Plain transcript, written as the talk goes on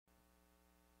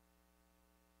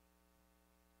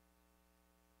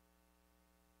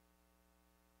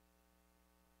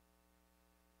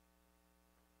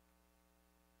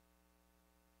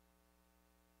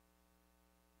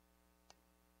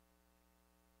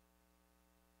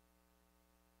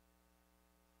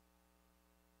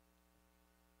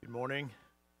morning.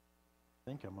 I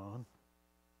think I'm on.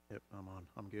 Yep, I'm on.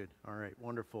 I'm good. All right,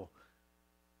 wonderful.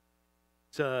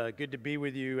 It's good to be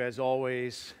with you as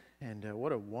always, and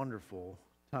what a wonderful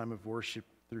time of worship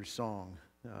through song.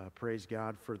 Praise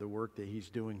God for the work that He's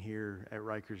doing here at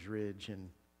Rikers Ridge, and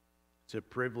it's a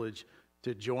privilege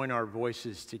to join our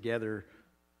voices together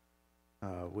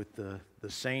with the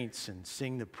saints and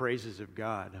sing the praises of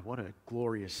God. What a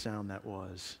glorious sound that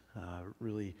was.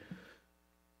 Really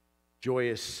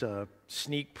joyous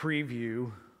sneak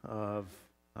preview of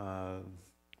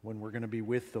when we're going to be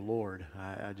with the Lord.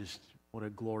 What a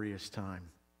glorious time.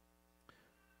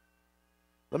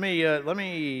 Let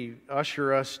me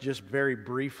usher us just very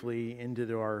briefly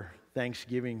into our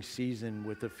Thanksgiving season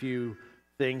with a few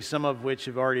things, some of which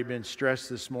have already been stressed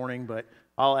this morning, but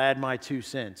I'll add my 2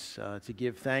 cents to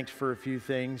give thanks for a few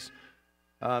things.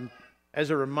 As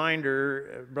a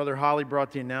reminder, Brother Holly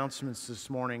brought the announcements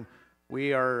this morning.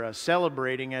 We are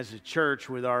celebrating as a church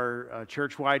with our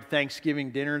church-wide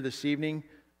Thanksgiving dinner this evening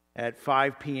at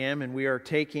 5 p.m., and we are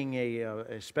taking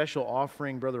a special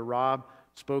offering. Brother Rob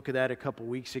spoke of that a couple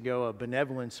weeks ago, a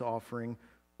benevolence offering.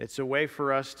 It's a way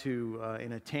for us to,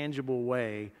 in a tangible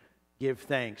way, give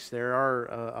thanks. There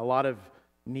are a lot of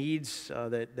needs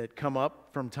that come up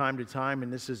from time to time,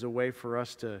 and this is a way for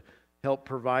us to help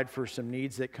provide for some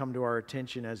needs that come to our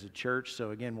attention as a church.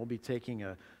 So again, we'll be taking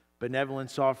a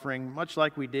benevolence offering, much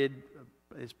like we did.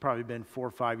 It's probably been 4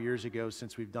 or 5 years ago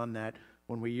since we've done that.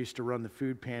 When we used to run the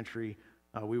food pantry,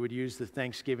 we would use the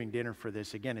Thanksgiving dinner for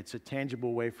this. Again, it's a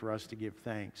tangible way for us to give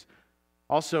thanks.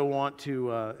 Also want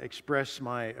to express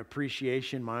my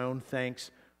appreciation, my own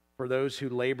thanks for those who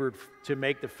labored to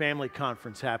make the family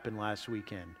conference happen last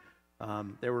weekend.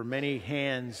 There were many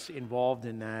hands involved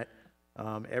in that.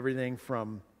 Everything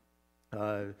from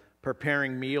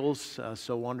preparing meals,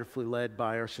 so wonderfully led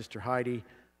by our sister Heidi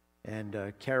and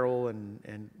Carol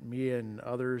and Mia and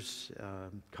others,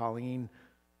 Colleen,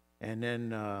 and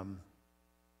then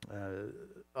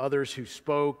others who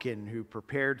spoke and who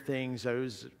prepared things.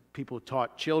 Those people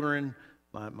taught children,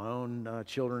 my own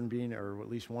children being, or at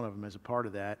least one of them as a part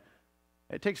of that.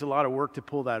 It takes a lot of work to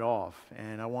pull that off,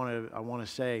 and I want to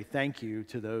say thank you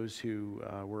to those who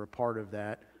were a part of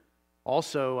that.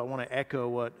 Also, I want to echo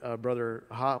what Brother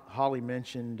Holly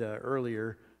mentioned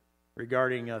earlier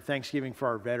regarding Thanksgiving for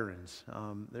our veterans.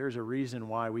 There's a reason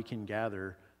why we can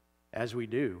gather as we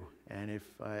do. And if,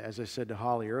 as I said to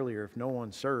Holly earlier, if no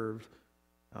one served,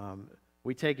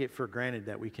 we take it for granted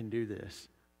that we can do this.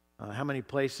 How many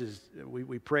places,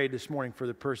 we prayed this morning for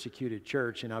the persecuted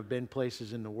church, and I've been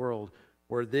places in the world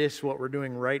where what we're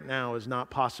doing right now, is not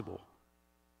possible.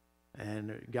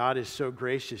 And God is so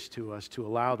gracious to us to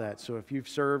allow that. So if you've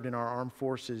served in our armed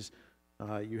forces,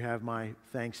 you have my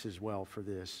thanks as well for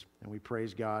this. And we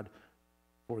praise God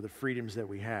for the freedoms that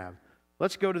we have.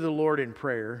 Let's go to the Lord in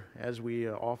prayer, as we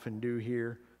often do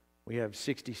here. We have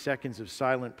 60 seconds of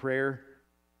silent prayer.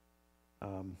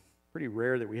 Pretty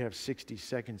rare that we have 60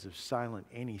 seconds of silent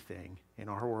anything in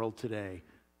our world today.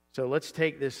 So let's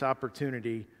take this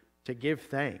opportunity to give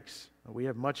thanks. We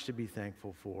have much to be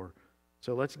thankful for.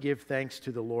 So let's give thanks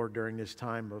to the Lord during this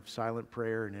time of silent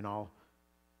prayer, and then I'll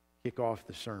kick off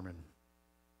the sermon.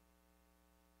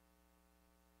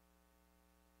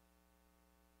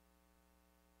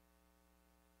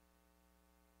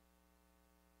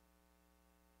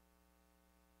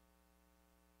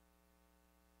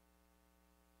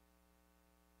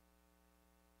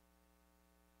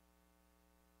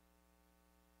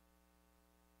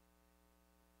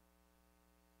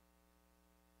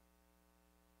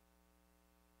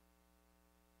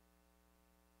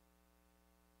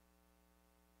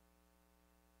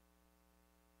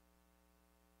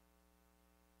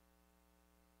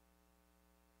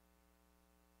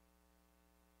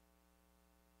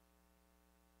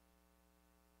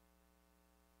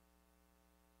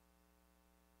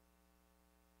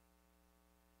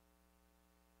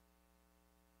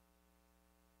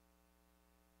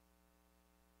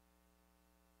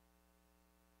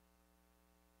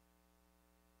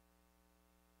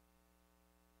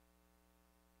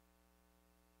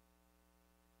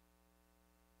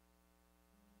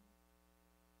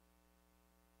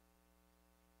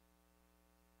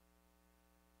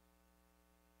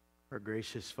 Our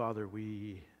gracious Father,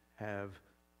 we have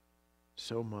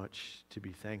so much to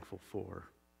be thankful for.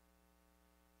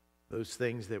 Those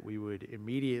things that we would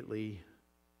immediately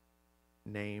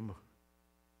name: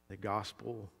 the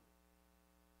gospel,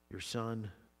 your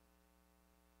Son,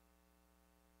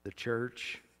 the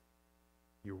church,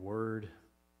 your word,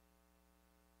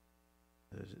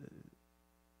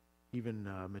 even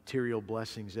material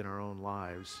blessings in our own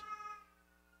lives.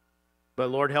 But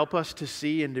Lord, help us to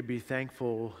see and to be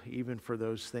thankful even for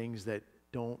those things that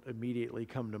don't immediately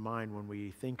come to mind when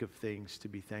we think of things to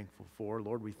be thankful for.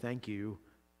 Lord, we thank you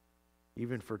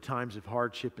even for times of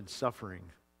hardship and suffering,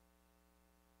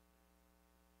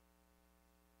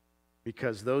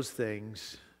 because those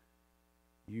things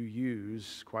you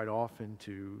use quite often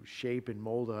to shape and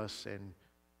mold us and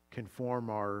conform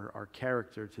our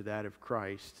character to that of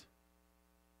Christ.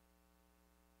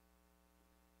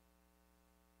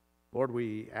 Lord,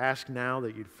 we ask now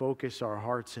that you'd focus our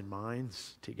hearts and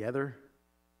minds together.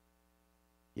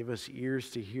 Give us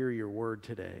ears to hear your word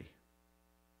today.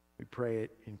 We pray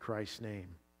it in Christ's name.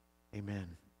 Amen.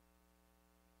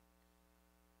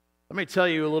 Let me tell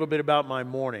you a little bit about my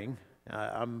morning.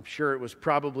 I'm sure it was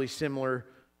probably similar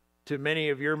to many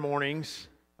of your mornings.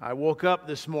 I woke up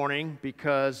this morning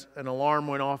because an alarm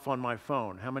went off on my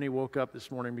phone. How many woke up this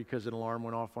morning because an alarm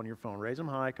went off on your phone? Raise them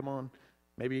high, come on.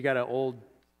 Maybe you got an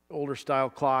older style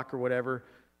clock or whatever.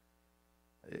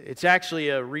 It's actually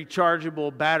a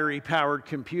rechargeable battery-powered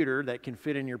computer that can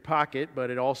fit in your pocket, but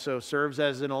it also serves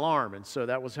as an alarm. And so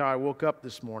that was how I woke up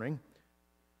this morning.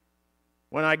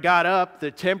 When I got up, the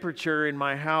temperature in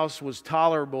my house was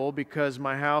tolerable because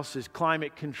my house is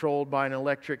climate controlled by an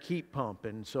electric heat pump.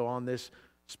 And so on this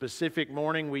specific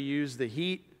morning, we used the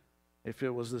heat. If it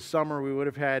was the summer, we would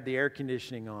have had the air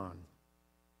conditioning on.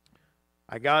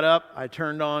 I got up, I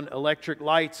turned on electric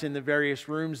lights in the various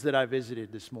rooms that I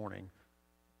visited this morning.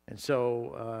 And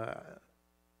so,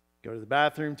 go to the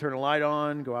bathroom, turn a light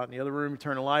on, go out in the other room,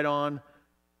 turn a light on.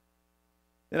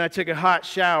 Then I took a hot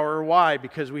shower. Why?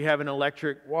 Because we have an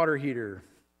electric water heater.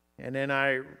 And then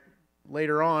I,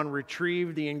 later on,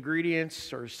 retrieved the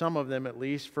ingredients, or some of them at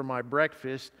least, for my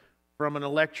breakfast from an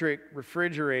electric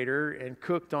refrigerator and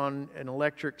cooked on an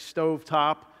electric stove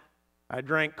top. I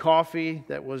drank coffee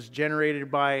that was generated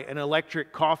by an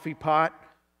electric coffee pot.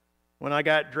 When I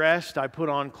got dressed, I put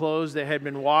on clothes that had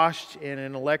been washed in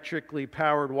an electrically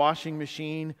powered washing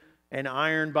machine and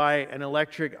ironed by an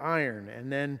electric iron.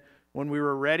 And then when we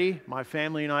were ready, my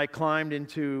family and I climbed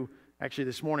into, actually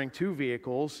this morning, 2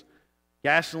 vehicles,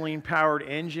 gasoline-powered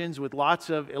engines with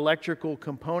lots of electrical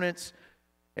components,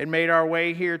 and made our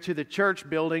way here to the church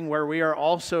building where we are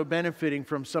also benefiting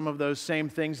from some of those same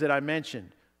things that I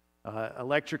mentioned.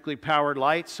 Electrically powered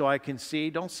lights so I can see.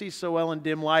 Don't see so well in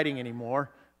dim lighting anymore.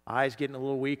 Eyes getting a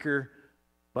little weaker.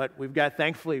 But we've got,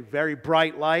 thankfully, very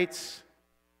bright lights.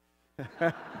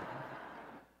 That's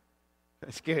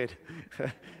good.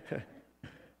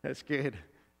 That's good.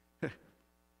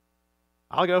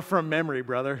 I'll go from memory,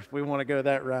 brother, if we want to go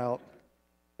that route.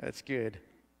 That's good.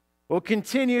 We'll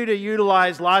continue to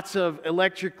utilize lots of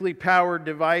electrically powered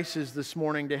devices this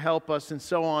morning to help us and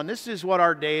so on. This is what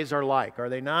our days are like, are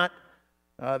they not?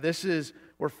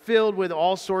 We're filled with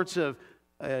all sorts of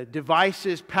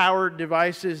devices, powered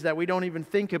devices that we don't even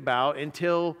think about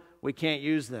until we can't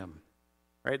use them.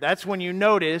 Right? That's when you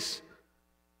notice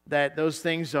that those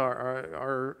things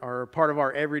are a part of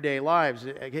our everyday lives.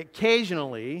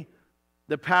 Occasionally,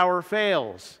 the power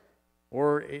fails,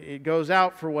 or it goes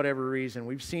out for whatever reason.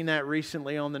 We've seen that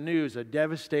recently on the news. A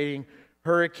devastating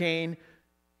hurricane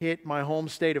hit my home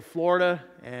state of Florida,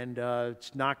 and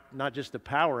it's knocked not just the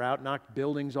power out, knocked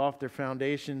buildings off their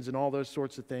foundations and all those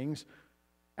sorts of things.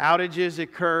 Outages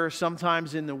occur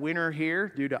sometimes in the winter here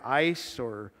due to ice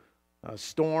or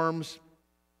storms.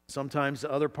 Sometimes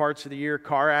other parts of the year,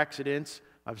 car accidents.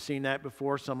 I've seen that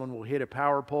before. Someone will hit a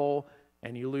power pole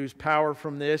and you lose power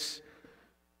from this.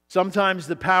 Sometimes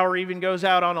the power even goes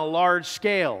out on a large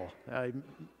scale.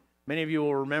 Many of you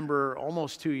will remember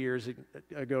almost 2 years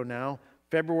ago now,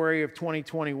 February of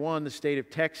 2021, the state of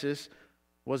Texas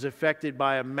was affected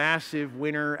by a massive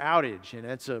winter outage. And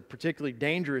that's a particularly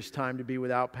dangerous time to be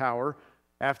without power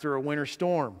after a winter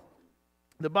storm.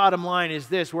 The bottom line is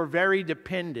this: we're very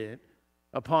dependent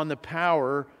upon the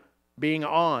power being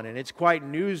on. And it's quite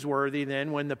newsworthy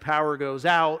then when the power goes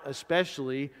out,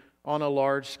 especially on a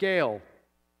large scale.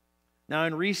 Now,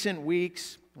 in recent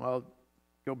weeks, well,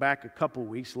 go back a couple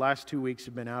weeks. The last 2 weeks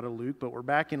have been out of Luke, but we're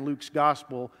back in Luke's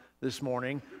Gospel this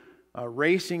morning,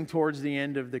 racing towards the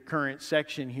end of the current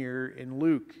section here in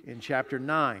Luke in chapter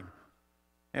 9.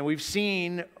 And we've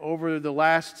seen over the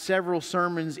last several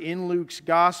sermons in Luke's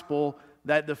Gospel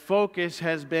that the focus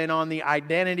has been on the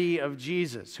identity of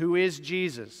Jesus. Who is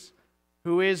Jesus?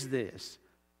 Who is this?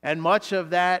 And much of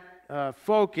that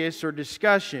focus or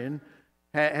discussion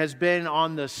has been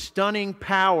on the stunning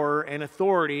power and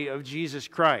authority of Jesus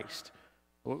Christ.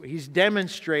 He's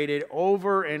demonstrated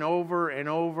over and over and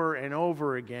over and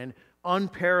over again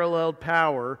unparalleled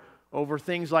power over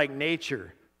things like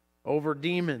nature, over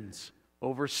demons,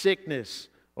 over sickness,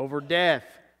 over death,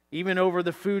 even over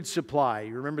the food supply.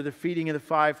 You remember the feeding of the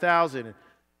 5,000.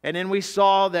 And then we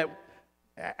saw that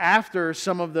after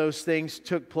some of those things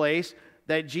took place,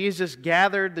 that Jesus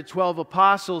gathered the 12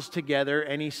 apostles together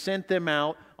and He sent them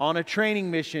out on a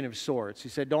training mission of sorts. He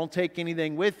said, don't take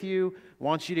anything with you. I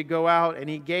want you to go out. And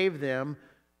He gave them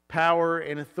power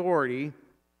and authority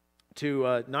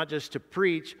to not just to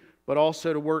preach, but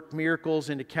also to work miracles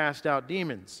and to cast out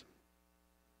demons.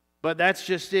 But that's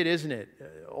just it, isn't it?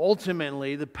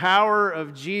 Ultimately, the power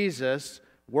of Jesus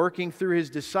working through His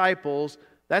disciples,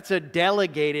 that's a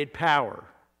delegated power.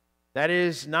 That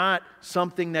is not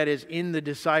something that is in the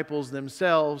disciples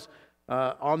themselves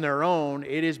on their own.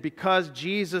 It is because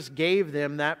Jesus gave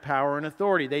them that power and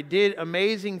authority. They did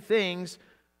amazing things,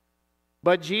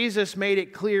 but Jesus made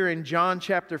it clear in John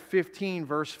chapter 15,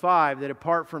 verse 5, that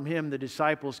apart from Him, the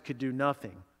disciples could do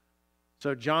nothing.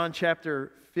 So John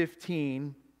chapter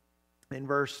 15, in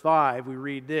verse 5, we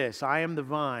read this: I am the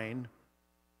vine,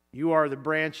 you are the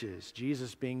branches,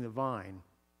 Jesus being the vine.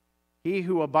 He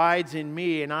who abides in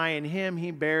me and I in him,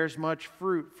 he bears much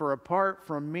fruit. For apart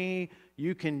from me,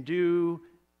 you can do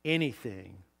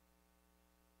anything.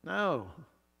 No.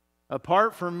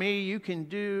 Apart from me, you can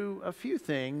do a few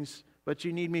things, but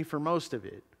you need me for most of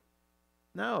it.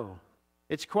 No.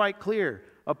 It's quite clear.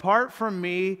 Apart from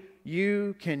me,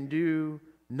 you can do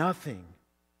nothing.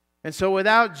 And so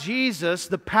without Jesus,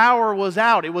 the power was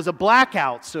out. It was a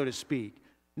blackout, so to speak.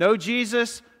 No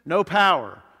Jesus, no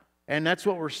power. And that's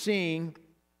what we're seeing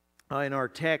in our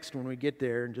text when we get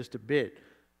there in just a bit.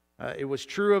 It was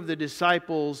true of the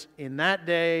disciples in that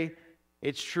day.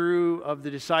 It's true of the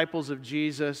disciples of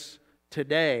Jesus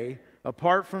today.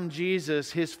 Apart from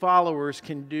Jesus, His followers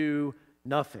can do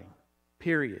nothing.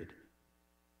 Period.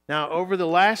 Now, over the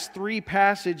last 3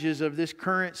 passages of this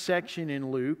current section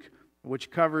in Luke,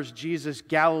 which covers Jesus'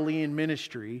 Galilean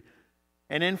ministry,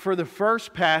 and then for the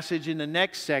first passage in the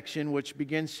next section, which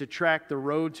begins to track the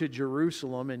road to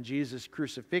Jerusalem and Jesus'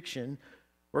 crucifixion,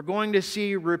 we're going to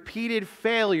see repeated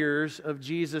failures of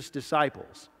Jesus'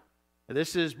 disciples. Now,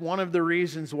 this is one of the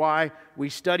reasons why we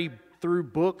study through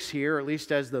books here, at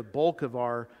least as the bulk of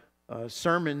our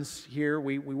sermons here.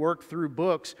 We work through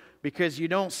books because you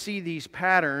don't see these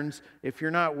patterns if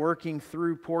you're not working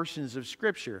through portions of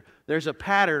Scripture. There's a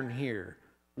pattern here.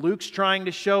 Luke's trying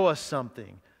to show us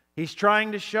something. He's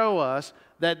trying to show us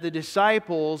that the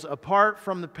disciples, apart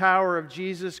from the power of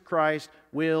Jesus Christ,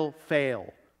 will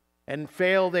fail. And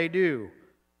fail they do.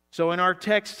 So in our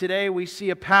text today, we see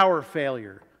a power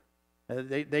failure.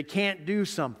 They can't do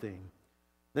something.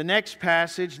 The next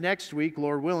passage, next week,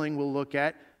 Lord willing, we'll look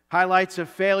at, highlights a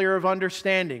failure of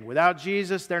understanding. Without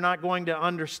Jesus, they're not going to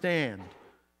understand.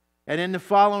 And in the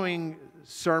following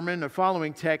sermon, the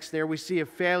following text there, we see a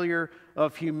failure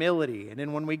of humility. And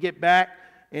then when we get back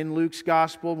in Luke's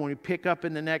gospel, when we pick up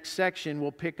in the next section,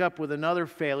 we'll pick up with another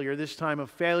failure, this time a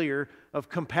failure of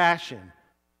compassion.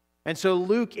 And so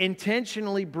Luke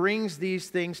intentionally brings these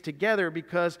things together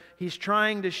because he's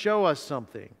trying to show us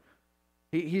something.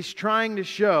 He's trying to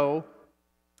show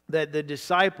that the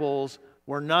disciples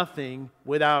were nothing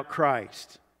without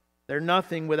Christ. They're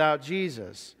nothing without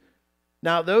Jesus.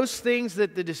 Now, those things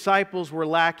that the disciples were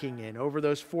lacking in over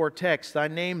those 4 texts, I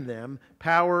named them: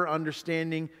 power,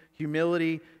 understanding,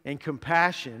 humility, and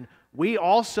compassion. We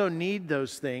also need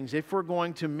those things if we're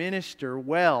going to minister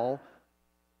well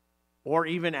or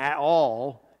even at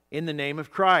all in the name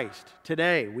of Christ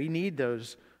today. We need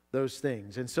those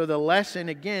things. And so the lesson,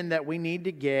 again, that we need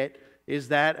to get is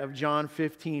that of John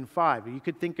 15:5. You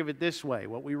could think of it this way.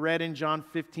 What we read in John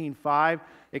 15:5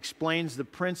 explains the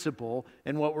principle,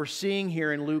 and what we're seeing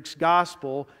here in Luke's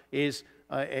gospel is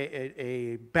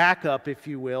a backup, if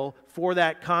you will, for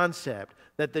that concept,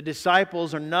 that the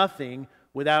disciples are nothing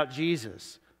without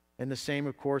Jesus. And the same,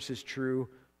 of course, is true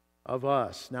of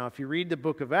us. Now, if you read the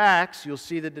book of Acts, you'll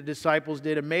see that the disciples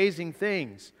did amazing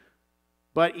things.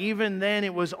 But even then,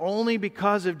 it was only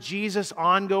because of Jesus'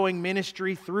 ongoing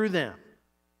ministry through them.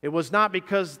 It was not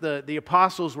because the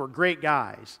apostles were great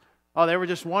guys. Oh, they were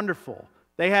just wonderful.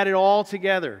 They had it all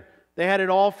together. They had it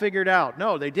all figured out.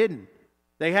 No, they didn't.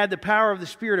 They had the power of the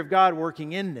Spirit of God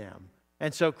working in them.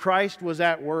 And so Christ was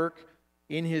at work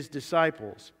in His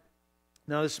disciples.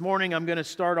 Now this morning I'm going to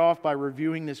start off by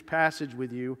reviewing this passage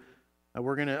with you. I'm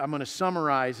going to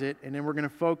summarize it, and then we're going to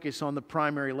focus on the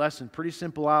primary lesson. Pretty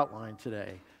simple outline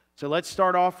today. So let's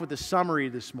start off with a summary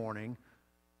this morning.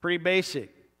 Pretty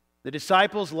basic. The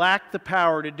disciples lacked the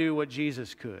power to do what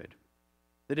Jesus could.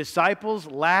 The disciples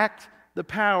lacked the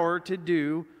power to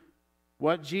do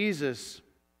what Jesus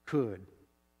could.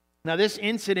 Now this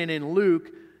incident in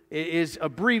Luke is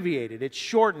abbreviated. It's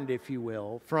shortened, if you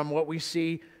will, from what we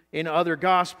see in other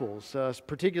Gospels,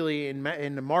 particularly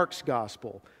in Mark's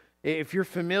Gospel. If you're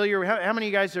familiar, how many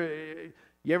of you guys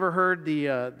you ever heard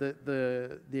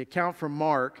the account from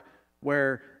Mark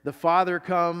where the Father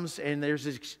comes and there's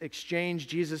this exchange?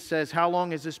 Jesus says, "How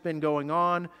long has this been going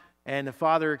on?" And the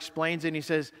Father explains it, and he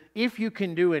says, "If you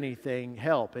can do anything,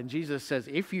 help." And Jesus says,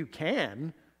 "If you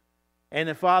can." And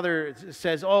the Father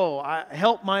says,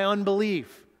 help my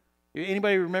unbelief.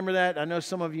 Anybody remember that? I know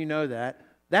some of you know that.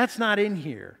 That's not in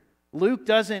here. Luke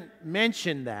doesn't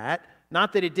mention that.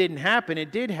 Not that it didn't happen.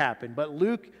 It did happen. But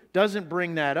Luke doesn't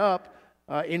bring that up,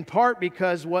 in part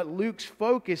because what Luke's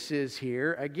focus is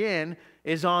here, again,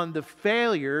 is on the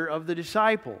failure of the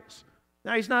disciples.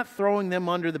 Now, he's not throwing them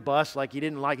under the bus like he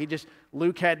didn't like.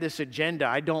 Luke had this agenda.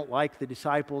 I don't like the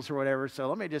disciples or whatever, so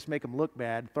let me just make them look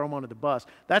bad, throw them under the bus.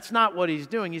 That's not what he's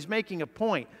doing. He's making a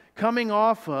point. Coming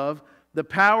off of the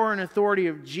power and authority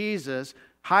of Jesus,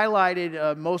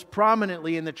 highlighted most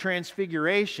prominently in the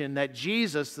Transfiguration, that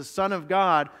Jesus, the Son of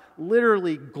God,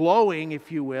 literally glowing,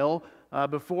 if you will,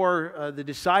 before the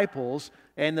disciples,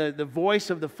 and the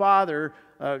voice of the Father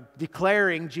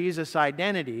declaring Jesus'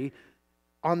 identity.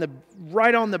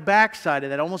 Right on the backside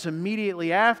of that, almost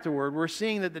immediately afterward, we're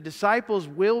seeing that the disciples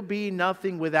will be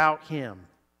nothing without Him.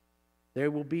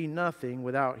 There will be nothing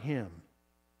without Him.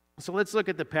 So let's look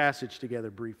at the passage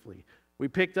together briefly. We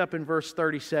picked up in verse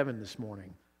 37 this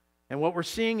morning. And what we're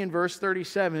seeing in verse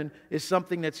 37 is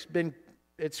something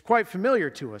it's quite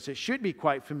familiar to us. It should be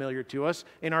quite familiar to us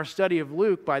in our study of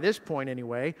Luke by this point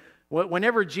anyway.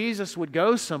 Whenever Jesus would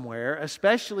go somewhere,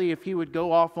 especially if He would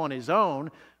go off on His own,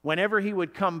 whenever He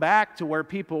would come back to where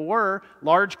people were,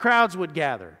 large crowds would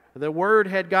gather. The word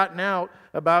had gotten out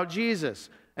about Jesus.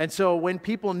 And so when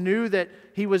people knew that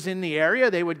He was in the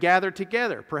area, they would gather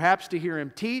together, perhaps to hear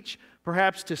Him teach,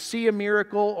 perhaps to see a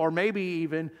miracle, or maybe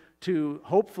even to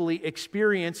hopefully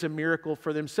experience a miracle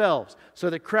for themselves. So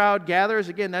the crowd gathers.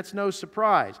 Again, that's no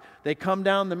surprise. They come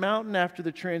down the mountain after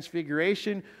the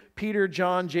Transfiguration. Peter,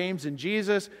 John, James, and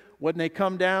Jesus. When they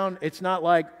come down, it's not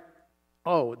like,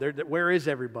 where is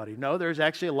everybody? No, there's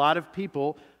actually a lot of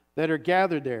people that are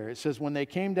gathered there. It says, when they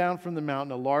came down from the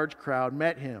mountain, a large crowd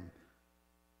met Him.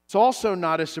 It's also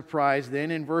not a surprise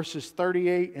then in verses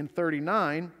 38 and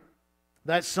 39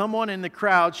 that someone in the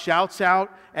crowd shouts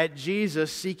out at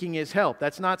Jesus seeking His help.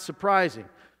 That's not surprising.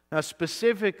 Now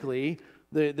specifically,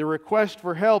 the request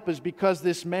for help is because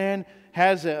this man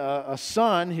has a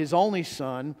son, his only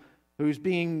son, who's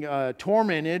being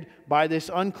tormented by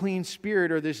this unclean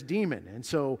spirit or this demon. And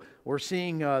so we're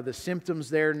seeing the symptoms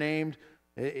there named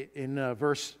in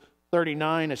verse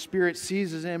 39. A spirit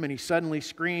seizes him and he suddenly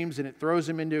screams, and it throws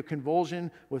him into a convulsion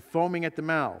with foaming at the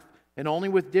mouth. And only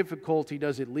with difficulty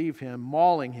does it leave him,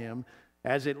 mauling him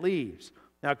as it leaves.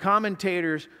 Now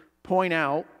commentators point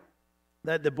out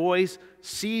that the boy's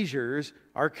seizures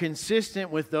are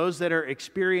consistent with those that are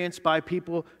experienced by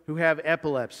people who have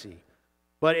epilepsy.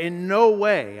 But in no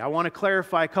way, I want to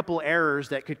clarify a couple errors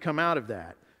that could come out of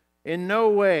that. In no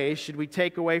way should we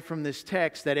take away from this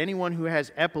text that anyone who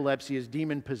has epilepsy is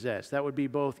demon-possessed. That would be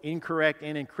both incorrect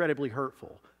and incredibly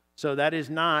hurtful. So that is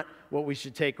not what we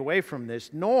should take away from this.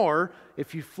 Nor,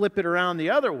 if you flip it around the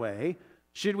other way,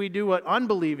 should we do what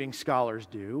unbelieving scholars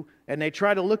do, and they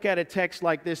try to look at a text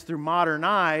like this through modern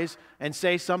eyes and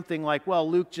say something like, well,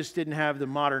 Luke just didn't have the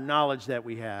modern knowledge that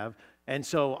we have, and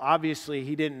so obviously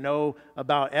he didn't know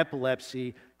about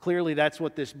epilepsy. Clearly that's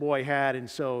what this boy had, and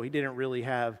so he didn't really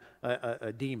have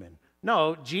a demon.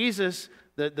 No, Jesus,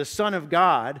 the Son of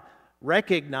God,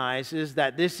 recognizes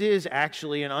that this is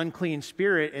actually an unclean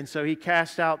spirit, and so He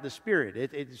casts out the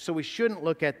spirit. So we shouldn't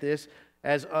look at this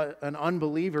as an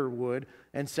unbeliever would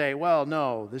and say, well,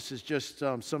 no, this is just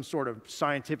some sort of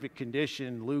scientific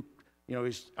condition. Luke,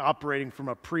 is operating from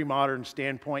a pre-modern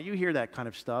standpoint. You hear that kind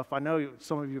of stuff. I know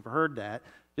some of you have heard that.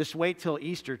 Just wait till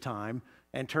Easter time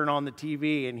and turn on the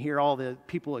TV and hear all the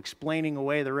people explaining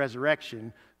away the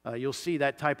resurrection. You'll see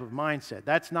that type of mindset.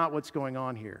 That's not what's going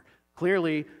on here.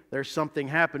 Clearly, there's something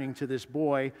happening to this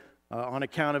boy on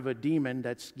account of a demon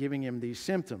that's giving him these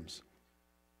symptoms.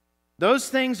 Those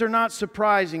things are not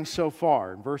surprising so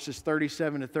far in verses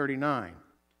 37 to 39.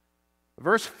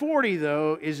 Verse 40,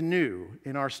 though, is new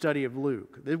in our study of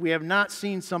Luke. We have not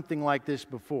seen something like this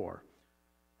before.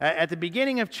 At the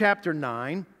beginning of chapter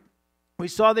 9, we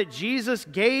saw that Jesus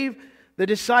gave the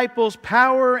disciples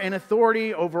power and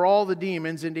authority over all the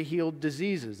demons and to heal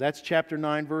diseases. That's chapter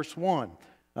 9, verse 1.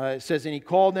 It says, and He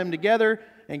called them together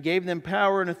and gave them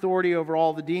power and authority over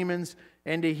all the demons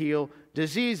and to heal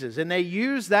diseases. And they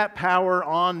used that power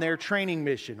on their training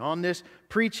mission, on this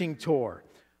preaching tour.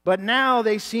 But now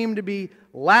they seem to be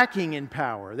lacking in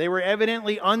power. They were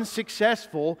evidently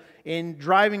unsuccessful in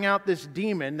driving out this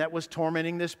demon that was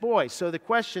tormenting this boy. So the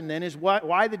question then is,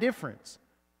 why the difference?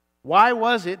 Why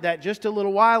was it that just a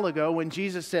little while ago when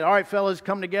Jesus said, all right, fellas,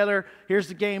 come together, here's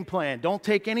the game plan. Don't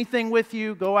take anything with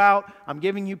you. Go out. I'm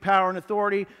giving you power and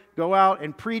authority. Go out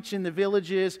and preach in the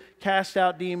villages, cast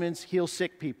out demons, heal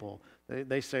sick people.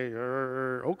 They say,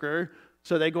 okay.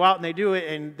 So they go out and they do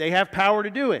it, and they have power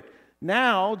to do it.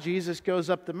 Now, Jesus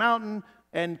goes up the mountain,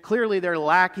 and clearly they're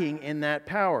lacking in that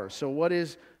power. So what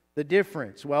is the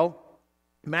difference? Well,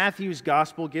 Matthew's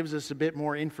gospel gives us a bit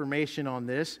more information on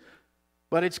this.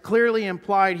 But it's clearly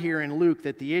implied here in Luke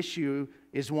that the issue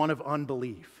is one of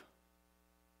unbelief.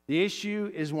 The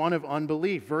issue is one of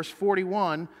unbelief. Verse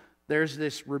 41, there's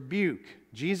this rebuke.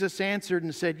 Jesus answered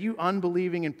and said, "You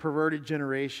unbelieving and perverted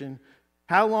generation,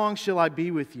 how long shall I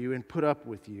be with you and put up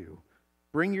with you?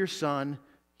 Bring your son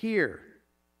here."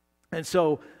 And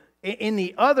so in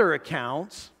the other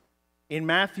accounts, in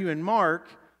Matthew and Mark,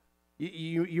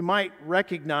 you might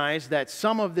recognize that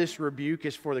some of this rebuke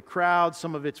is for the crowd,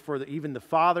 some of it's for even the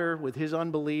father with his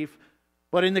unbelief.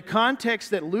 But in the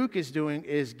context that Luke is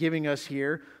giving us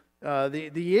here,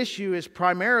 the issue is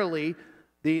primarily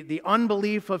the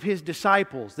unbelief of his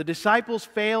disciples. The disciples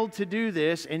failed to do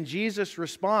this, and Jesus'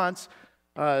 response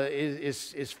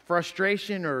is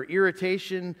frustration or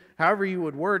irritation, however you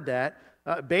would word that,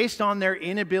 based on their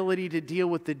inability to deal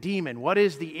with the demon. What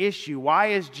is the issue? Why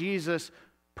is Jesus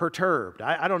perturbed?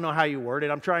 I don't know how you word it.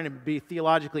 I'm trying to be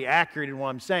theologically accurate in what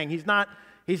I'm saying. He's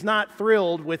not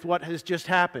thrilled with what has just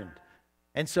happened.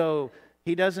 And so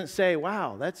he doesn't say,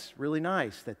 wow, that's really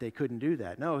nice that they couldn't do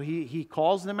that. No, he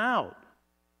calls them out.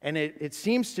 And it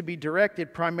seems to be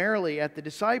directed primarily at the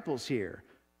disciples here.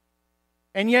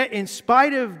 And yet, in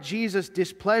spite of Jesus'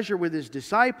 displeasure with his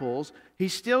disciples, he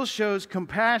still shows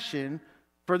compassion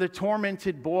for the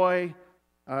tormented boy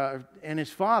and his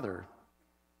father.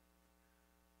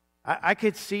 I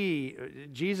could see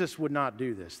Jesus would not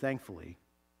do this, thankfully.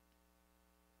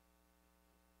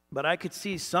 But I could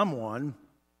see someone,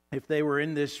 if they were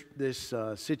in this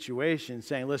situation,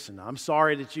 saying, listen, I'm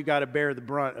sorry that you got to bear the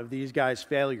brunt of these guys'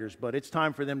 failures, but it's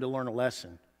time for them to learn a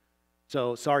lesson.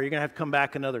 So, sorry, you're going to have to come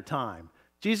back another time.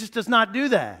 Jesus does not do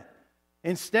that.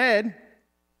 Instead,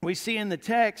 we see in the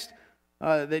text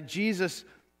that Jesus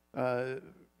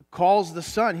calls the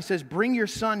son. He says, bring your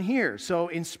son here. So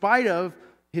in spite of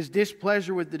his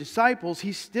displeasure with the disciples,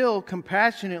 he still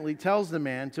compassionately tells the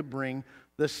man to bring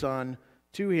the son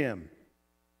to him.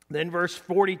 Then verse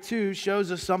 42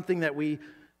 shows us something that we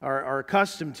are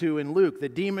accustomed to in Luke. The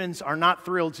demons are not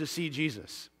thrilled to see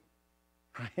Jesus.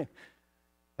 Right?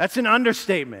 That's an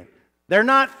understatement. They're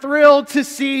not thrilled to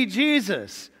see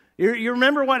Jesus. You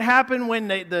remember what happened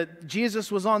when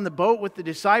Jesus was on the boat with the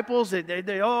disciples?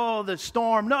 The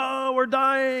storm, no, we're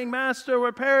dying, Master,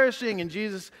 we're perishing. And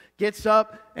Jesus gets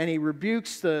up and he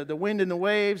rebukes the wind and the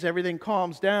waves. Everything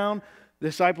calms down. The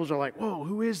disciples are like, whoa,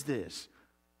 who is this?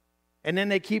 And then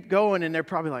they keep going and they're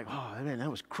probably like, oh, man,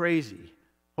 that was crazy.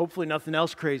 Hopefully nothing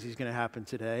else crazy is going to happen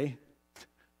today.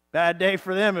 Bad day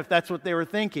for them if that's what they were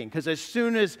thinking. Because as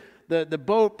soon as the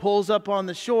boat pulls up on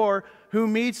the shore, who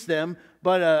meets them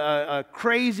but a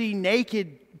crazy,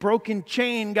 naked, broken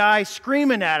chain guy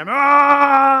screaming at him.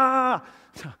 Ah!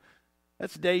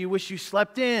 That's the day you wish you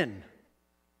slept in.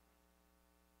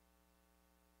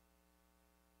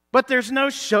 But there's no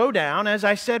showdown. As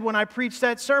I said when I preached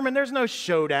that sermon, there's no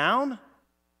showdown.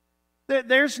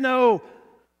 There's no,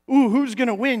 ooh, who's going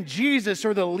to win, Jesus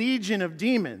or the legion of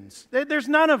demons? There's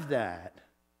none of that.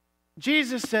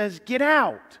 Jesus says, get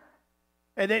out.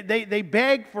 And they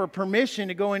beg for permission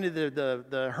to go into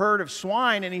the herd of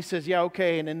swine, and he says, yeah,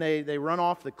 okay, and then they run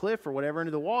off the cliff or whatever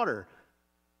into the water.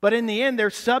 But in the end, they're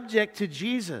subject to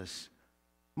Jesus.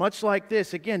 Much like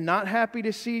this, again, not happy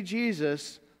to see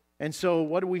Jesus. And so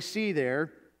what do we see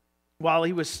there?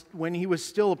 When he was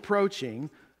still approaching,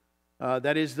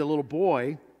 that is the little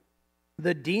boy,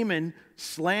 the demon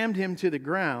slammed him to the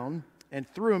ground and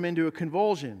threw him into a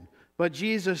convulsion. But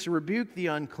Jesus rebuked the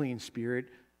unclean spirit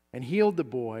and healed the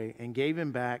boy and gave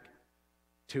him back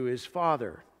to his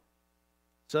father.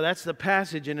 So that's the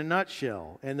passage in a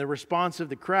nutshell. And the response of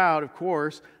the crowd, of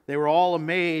course, they were all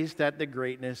amazed at the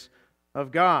greatness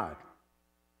of God.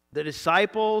 The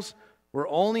disciples were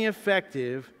only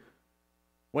effective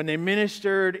when they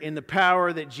ministered in the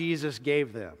power that Jesus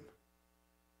gave them.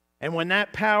 And when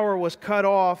that power was cut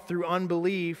off through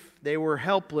unbelief, they were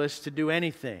helpless to do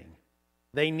anything.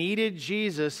 They needed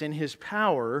Jesus in his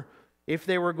power if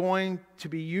they were going to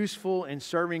be useful in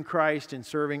serving Christ and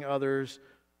serving others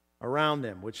around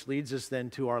them, which leads us then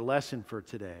to our lesson for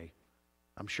today.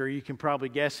 I'm sure you can probably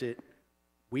guess it.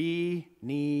 We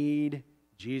need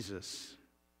Jesus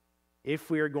if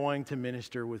we are going to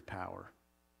minister with power.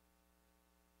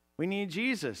 We need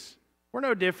Jesus. We're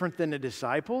no different than the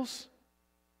disciples,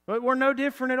 but we're no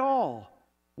different at all.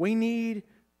 We need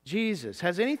Jesus.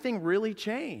 Has anything really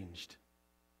changed?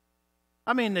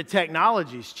 I mean, the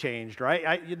technology's changed,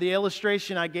 right? The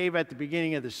illustration I gave at the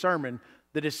beginning of the sermon,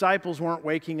 the disciples weren't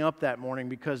waking up that morning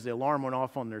because the alarm went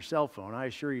off on their cell phone, I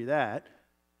assure you that.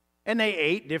 And they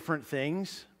ate different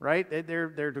things, right?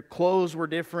 Their clothes were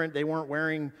different. They weren't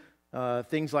wearing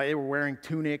things like, they were wearing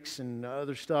tunics and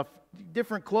other stuff.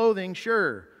 Different clothing,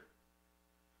 sure.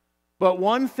 But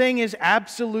one thing is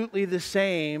absolutely the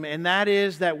same, and that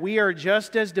is that we are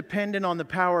just as dependent on the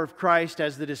power of Christ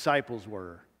as the disciples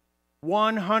were.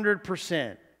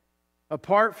 100%.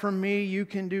 Apart from me, you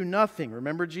can do nothing.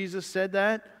 Remember Jesus said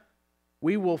that?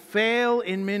 We will fail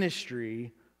in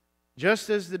ministry just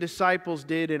as the disciples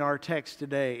did in our text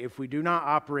today if we do not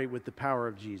operate with the power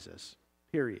of Jesus.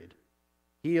 Period.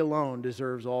 He alone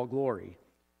deserves all glory.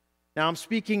 Now I'm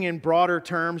speaking in broader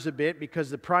terms a bit because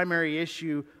the primary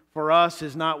issue for us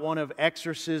is not one of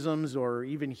exorcisms or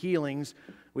even healings.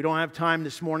 We don't have time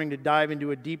this morning to dive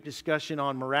into a deep discussion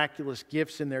on miraculous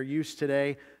gifts and their use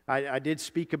today. I did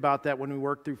speak about that when we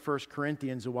worked through 1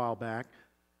 Corinthians a while back.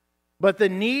 But the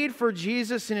need for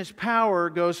Jesus and His power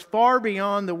goes far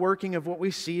beyond the working of what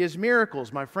we see as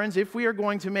miracles. My friends, if we are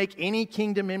going to make any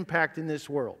kingdom impact in this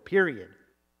world, period.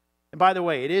 And by the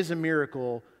way, it is a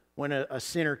miracle when a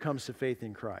sinner comes to faith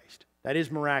in Christ. That is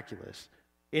miraculous.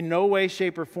 In no way,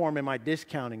 shape, or form am I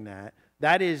discounting that.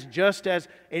 That is just as,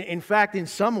 in fact, in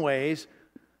some ways,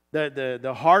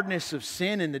 the hardness of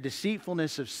sin and the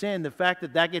deceitfulness of sin, the fact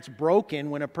that that gets broken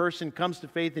when a person comes to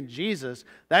faith in Jesus,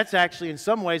 that's actually in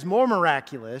some ways more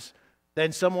miraculous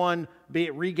than someone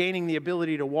regaining the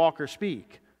ability to walk or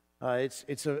speak.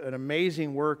 It's an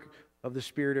amazing work of the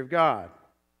Spirit of God.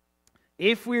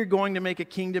 If we're going to make a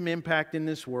kingdom impact in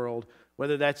this world,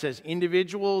 whether that's as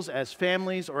individuals, as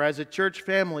families, or as a church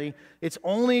family, it's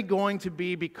only going to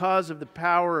be because of the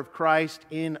power of Christ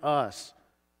in us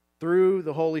through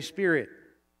the Holy Spirit.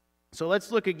 So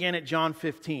let's look again at John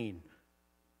 15.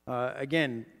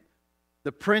 Again,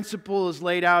 the principle is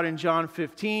laid out in John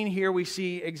 15. Here we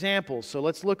see examples. So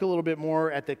let's look a little bit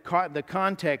more at the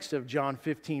context of John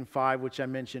 15:5, which I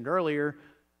mentioned earlier.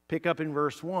 Pick up in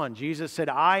verse 1. Jesus said,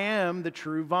 I am the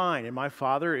true vine, and my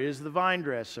Father is the vine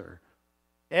dresser.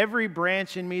 Every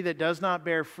branch in me that does not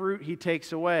bear fruit, He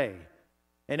takes away.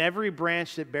 And every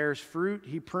branch that bears fruit,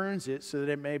 He prunes it so that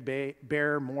it may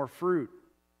bear more fruit.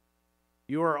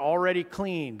 You are already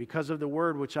clean because of the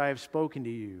word which I have spoken to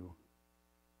you.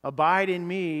 Abide in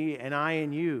me, and I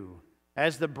in you.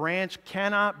 As the branch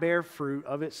cannot bear fruit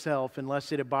of itself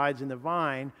unless it abides in the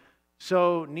vine,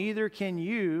 so neither can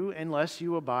you unless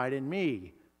you abide in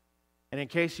me. And in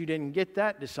case you didn't get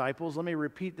that, disciples, let me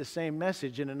repeat the same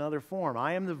message in another form.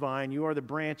 I am the vine, you are the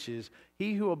branches.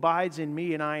 He who abides in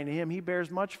me and I in him, he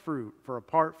bears much fruit. For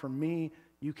apart from me,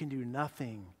 you can do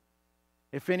nothing.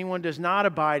 If anyone does not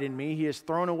abide in me, he is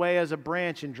thrown away as a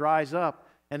branch and dries up.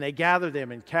 And they gather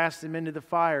them and cast them into the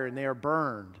fire, and they are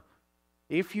burned.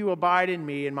 If you abide in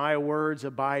me and my words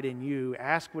abide in you,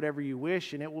 ask whatever you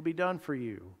wish, and it will be done for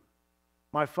you.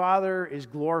 My Father is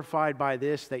glorified by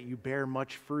this, that you bear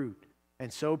much fruit,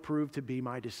 and so prove to be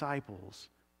my disciples.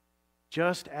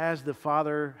 Just as the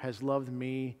Father has loved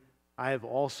me, I have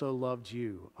also loved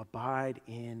you. Abide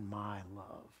in my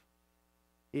love.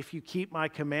 If you keep my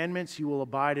commandments, you will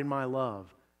abide in my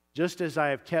love, just as I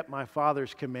have kept my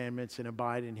Father's commandments and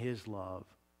abide in his love.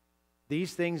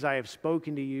 These things I have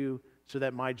spoken to you, so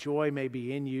that my joy may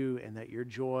be in you, and that your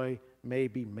joy may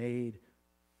be made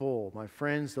full. My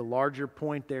friends, the larger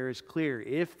point there is clear.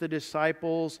 If the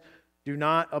disciples do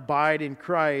not abide in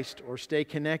Christ or stay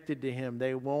connected to him,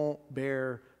 they won't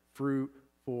bear fruit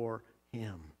for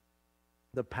him.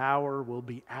 The power will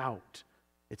be out.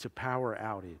 It's a power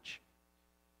outage.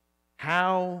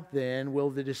 How then will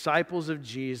the disciples of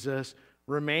Jesus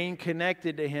remain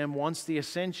connected to him once the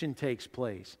ascension takes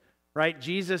place? Right?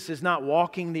 Jesus is not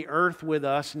walking the earth with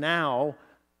us now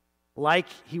like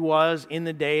he was in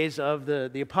the days of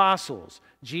the apostles.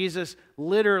 Jesus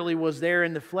literally was there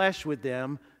in the flesh with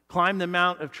them, climbed the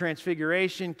Mount of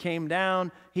Transfiguration, came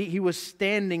down. He was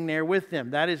standing there with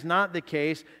them. That is not the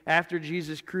case after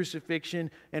Jesus'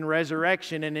 crucifixion and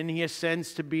resurrection, and then he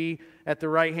ascends to be at the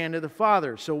right hand of the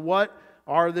Father. So what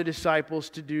are the disciples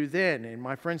to do then? And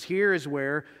my friends, here is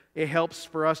where it helps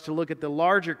for us to look at the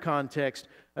larger context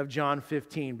of John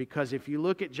 15, because if you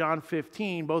look at John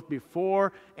 15, both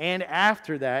before and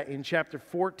after that, in chapter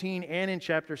 14 and in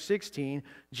chapter 16,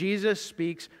 Jesus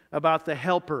speaks about the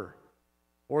Helper,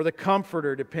 or the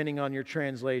Comforter, depending on your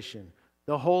translation,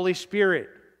 the Holy Spirit.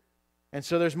 And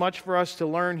so there's much for us to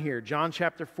learn here. John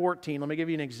chapter 14, let me give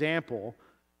you an example.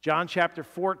 John chapter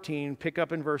 14, pick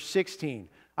up in verse 16.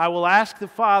 I will ask the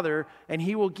Father, and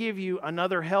He will give you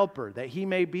another helper, that He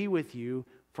may be with you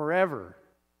forever.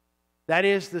 That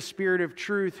is the Spirit of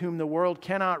truth, whom the world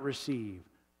cannot receive,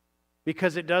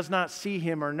 because it does not see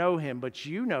Him or know Him, but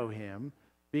you know Him,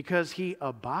 because He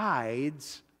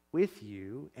abides with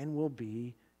you and will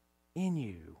be in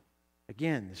you.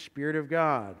 Again, the Spirit of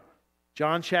God.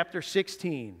 John chapter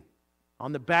 16,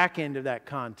 on the back end of that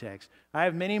context. I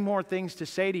have many more things to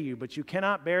say to you, but you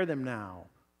cannot bear them now.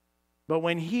 But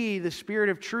when He, the Spirit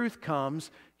of truth,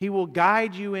 comes, He will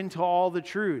guide you into all the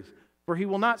truth. For He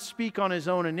will not speak on His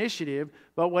own initiative,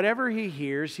 but whatever He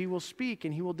hears, He will speak,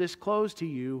 and He will disclose to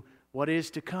you what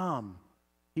is to come.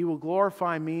 He will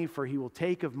glorify Me, for He will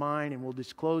take of mine and will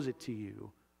disclose it to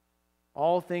you.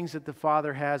 All things that the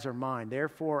Father has are mine.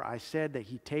 Therefore I said that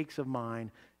He takes of mine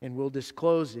and will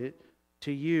disclose it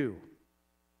to you.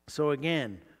 So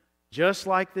again, just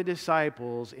like the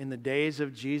disciples in the days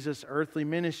of Jesus' earthly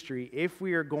ministry, if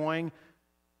we are going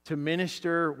to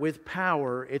minister with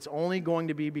power, it's only going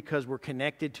to be because we're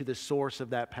connected to the source of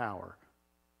that power.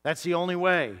 That's the only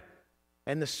way.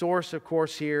 And the source, of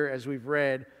course, here, as we've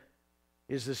read,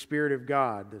 is the Spirit of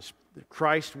God,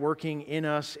 Christ working in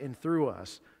us and through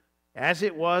us. As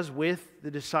it was with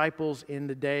the disciples in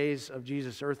the days of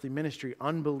Jesus' earthly ministry,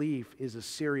 unbelief is a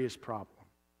serious problem.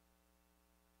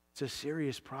 It's a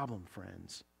serious problem,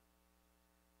 friends.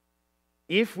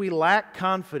 If we lack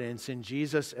confidence in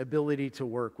Jesus' ability to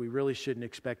work, we really shouldn't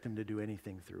expect Him to do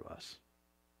anything through us.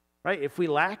 Right? If we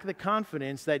lack the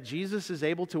confidence that Jesus is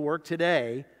able to work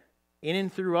today in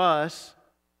and through us,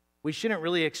 we shouldn't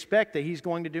really expect that He's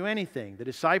going to do anything. The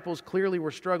disciples clearly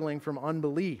were struggling from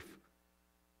unbelief.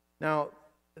 Now,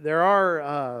 there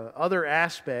are other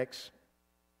aspects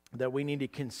that we need to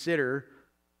consider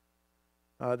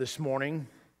this morning.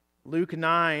 Luke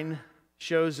 9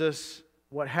 shows us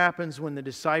what happens when the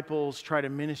disciples try to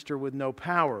minister with no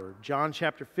power. John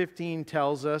chapter 15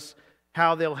 tells us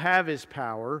how they'll have His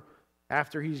power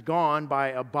after He's gone, by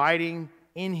abiding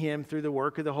in Him through the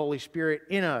work of the Holy Spirit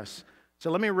in us.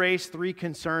 So let me raise 3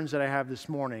 concerns that I have this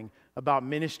morning about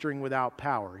ministering without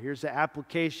power. Here's the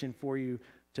application for you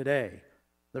today.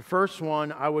 The first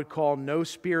one I would call no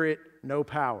spirit, no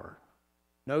power.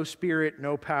 No spirit,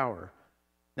 no power.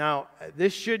 Now,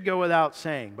 this should go without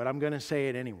saying, but I'm going to say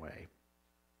it anyway.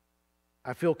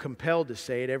 I feel compelled to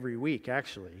say it every week,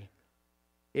 actually.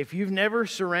 If you've never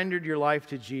surrendered your life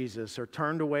to Jesus or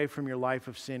turned away from your life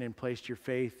of sin and placed your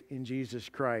faith in Jesus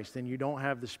Christ, then you don't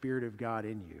have the Spirit of God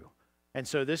in you. And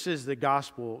so this is the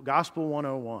gospel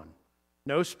 101.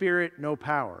 No spirit, no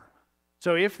power.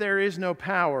 So if there is no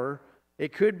power,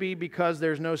 it could be because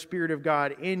there's no Spirit of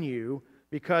God in you,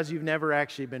 because you've never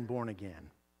actually been born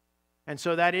again. And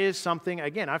so that is something,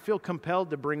 again, I feel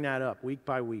compelled to bring that up week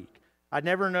by week. I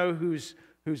never know who's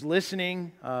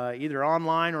listening, either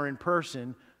online or in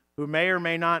person, who may or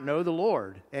may not know the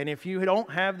Lord. And if you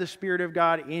don't have the Spirit of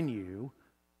God in you,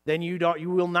 then you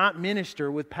will not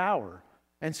minister with power.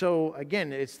 And so,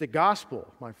 again, it's the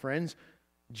gospel, my friends.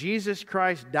 Jesus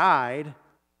Christ died.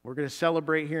 We're going to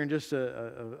celebrate here in just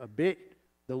a bit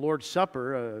the Lord's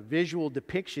Supper, a visual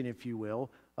depiction, if you will,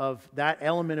 of that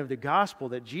element of the gospel,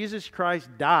 that Jesus Christ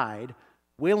died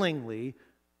willingly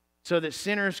so that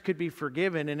sinners could be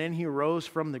forgiven, and then He rose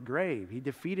from the grave. He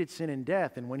defeated sin and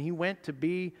death, and when He went to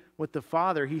be with the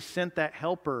Father, He sent that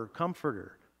helper,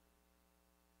 comforter.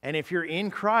 And if you're in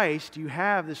Christ, you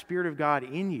have the Spirit of God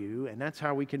in you, and that's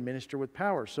how we can minister with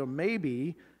power. So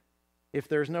maybe if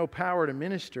there's no power to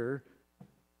minister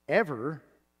ever,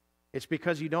 it's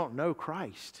because you don't know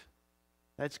Christ.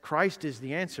 Christ is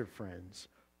the answer, friends.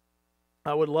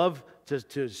 I would love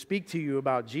to speak to you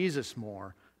about Jesus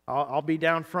more. I'll be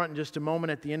down front in just a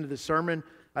moment at the end of the sermon.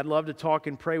 I'd love to talk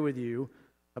and pray with you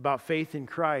about faith in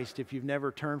Christ if you've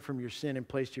never turned from your sin and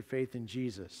placed your faith in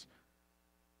Jesus.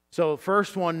 So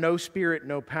first one, no spirit,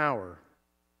 no power.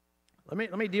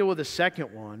 Let me deal with the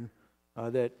second one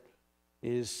that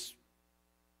is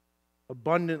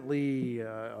abundantly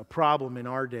a problem in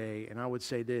our day, and I would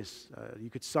say this. You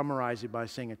could summarize it by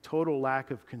saying a total lack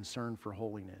of concern for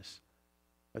holiness.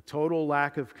 A total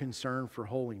lack of concern for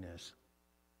holiness.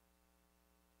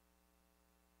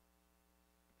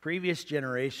 Previous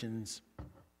generations,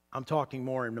 I'm talking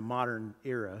more in the modern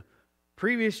era,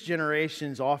 previous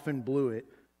generations often blew it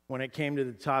when it came to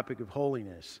the topic of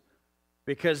holiness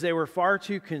because they were far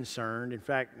too concerned. In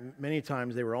fact, many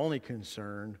times they were only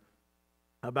concerned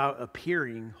about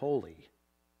appearing holy.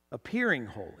 appearing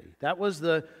holy. That was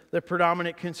the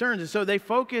predominant concerns. And so they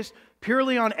focused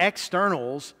purely on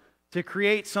externals to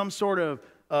create some sort of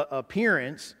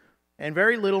appearance and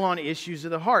very little on issues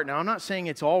of the heart. Now, I'm not saying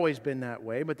it's always been that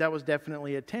way, but that was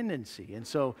definitely a tendency. And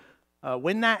so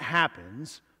when that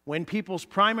happens, when people's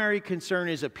primary concern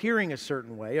is appearing a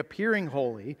certain way, appearing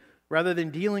holy, rather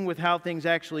than dealing with how things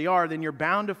actually are, then you're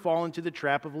bound to fall into the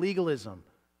trap of legalism.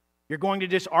 You're going to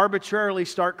just arbitrarily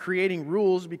start creating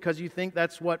rules because you think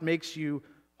that's what makes you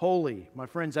holy. My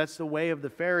friends, that's the way of the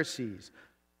Pharisees.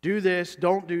 Do this,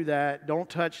 don't do that, don't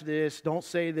touch this, don't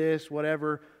say this,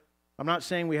 whatever. I'm not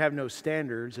saying we have no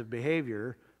standards of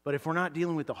behavior, but if we're not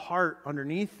dealing with the heart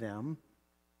underneath them,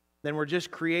 then we're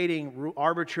just creating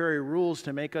arbitrary rules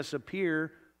to make us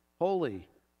appear holy.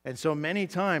 And so many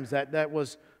times that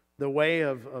was the way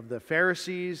of the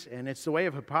Pharisees, and it's the way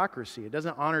of hypocrisy. It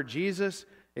doesn't honor Jesus.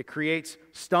 It creates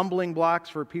stumbling blocks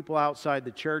for people outside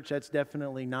the church. That's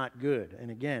definitely not good.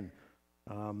 And again,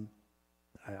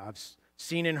 I've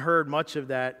seen and heard much of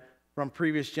that from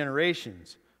previous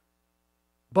generations.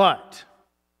 But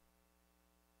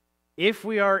if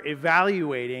we are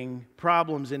evaluating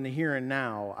problems in the here and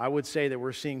now, I would say that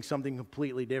we're seeing something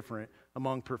completely different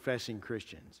among professing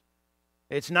Christians.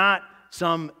 It's not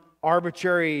some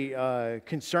arbitrary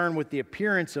concern with the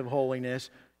appearance of holiness.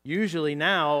 Usually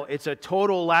now, it's a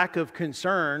total lack of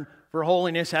concern for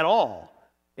holiness at all.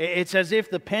 It's as if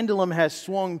the pendulum has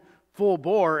swung full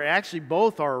bore. Actually,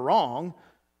 both are wrong.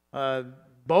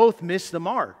 Both miss the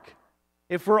mark.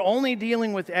 If we're only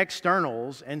dealing with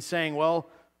externals and saying, well,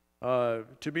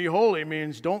 to be holy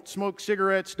means don't smoke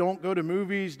cigarettes, don't go to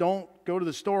movies, don't go to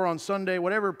the store on Sunday,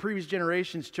 whatever previous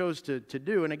generations chose to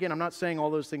do. And again, I'm not saying all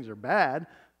those things are bad.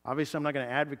 Obviously, I'm not going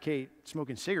to advocate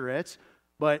smoking cigarettes.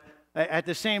 But at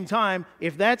the same time,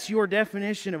 if that's your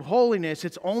definition of holiness,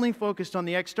 it's only focused on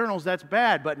the externals, that's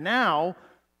bad. But now,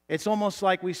 it's almost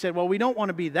like we said, well, we don't want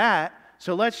to be that,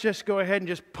 so let's just go ahead and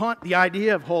just punt the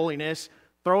idea of holiness,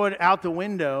 throw it out the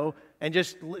window, and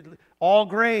just all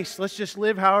grace, let's just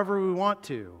live however we want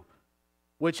to,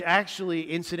 which actually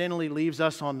incidentally leaves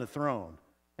us on the throne.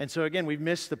 And so again, we've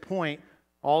missed the point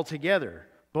altogether.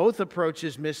 Both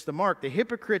approaches missed the mark. The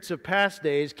hypocrites of past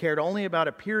days cared only about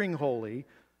appearing holy,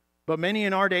 but many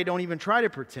in our day don't even try to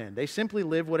pretend. They simply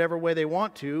live whatever way they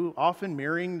want to, often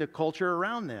mirroring the culture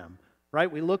around them,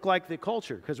 right? We look like the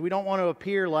culture because we don't want to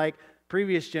appear like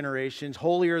previous generations,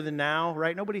 holier than now,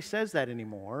 right? Nobody says that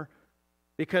anymore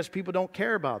because people don't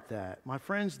care about that. My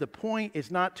friends, the point is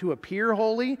not to appear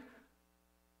holy.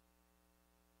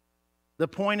 The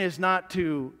point is not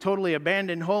to totally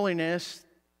abandon holiness.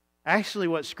 Actually,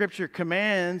 what Scripture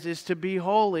commands is to be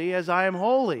holy as I am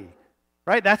holy.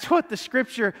 Right? That's what the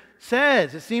Scripture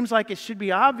says. It seems like it should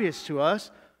be obvious to us.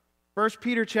 1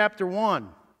 Peter chapter 1.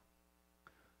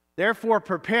 Therefore,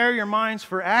 prepare your minds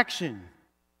for action.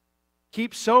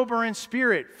 Keep sober in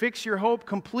spirit. Fix your hope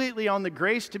completely on the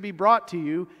grace to be brought to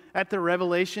you at the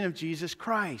revelation of Jesus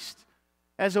Christ.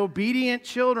 As obedient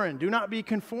children, do not be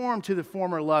conformed to the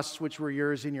former lusts which were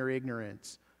yours in your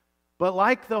ignorance. But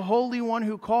like the Holy One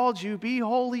who called you, be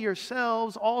holy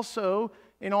yourselves also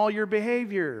in all your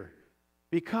behavior.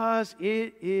 Because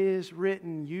it is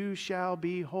written, you shall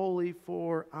be holy,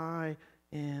 for I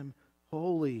am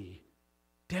holy.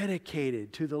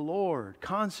 Dedicated to the Lord,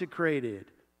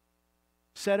 consecrated,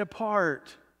 set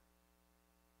apart,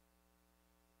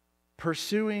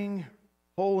 pursuing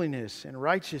holiness and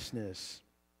righteousness.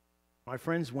 My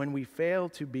friends, when we fail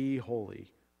to be holy,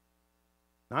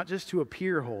 not just to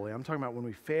appear holy, I'm talking about when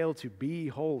we fail to be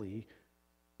holy,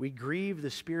 we grieve the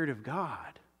Spirit of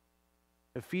God.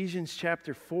 Ephesians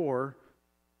chapter 4,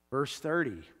 verse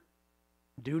 30.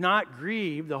 Do not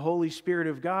grieve the Holy Spirit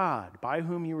of God, by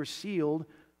whom you were sealed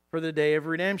for the day of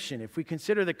redemption. If we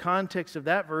consider the context of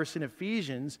that verse in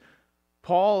Ephesians,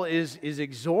 Paul is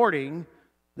exhorting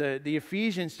the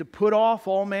Ephesians to put off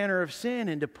all manner of sin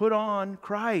and to put on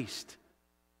Christ.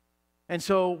 And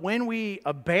so when we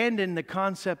abandon the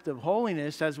concept of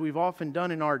holiness, as we've often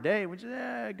done in our day, which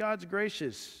is, God's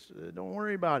gracious, don't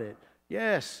worry about it.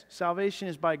 Yes, salvation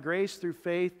is by grace through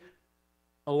faith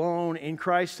alone, in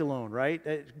Christ alone,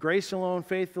 right? Grace alone,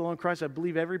 faith alone, Christ. I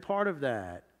believe every part of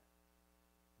that.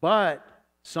 But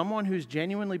someone who's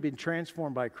genuinely been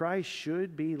transformed by Christ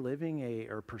should be living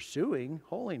or pursuing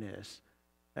holiness.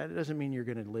 That doesn't mean you're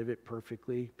going to live it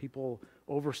perfectly. People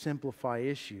oversimplify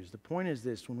issues. The point is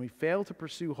this: when we fail to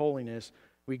pursue holiness,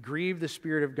 we grieve the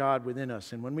Spirit of God within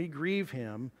us. And when we grieve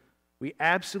Him, we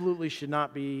absolutely should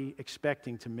not be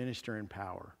expecting to minister in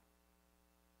power.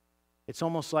 It's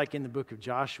almost like in the book of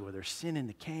Joshua, there's sin in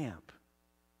the camp.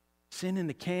 Sin in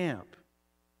the camp.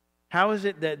 How is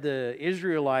it that the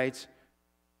Israelites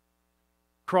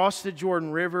cross the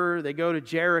Jordan River, they go to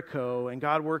Jericho, and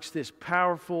God works this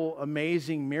powerful,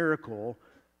 amazing miracle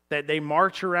that they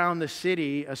march around the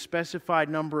city a specified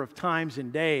number of times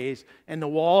and days, and the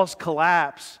walls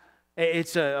collapse.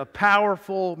 It's a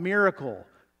powerful miracle.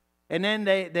 And then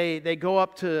they go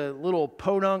up to little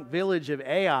podunk village of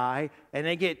Ai, and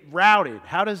they get routed.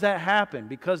 How does that happen?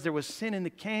 Because there was sin in the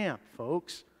camp,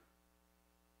 folks.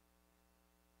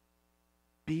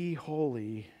 Be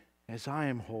holy as I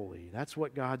am holy. That's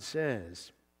what God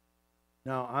says.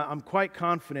 Now, I'm quite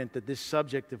confident that this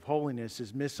subject of holiness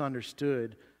is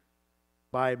misunderstood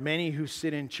by many who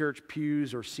sit in church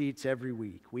pews or seats every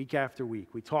week after week.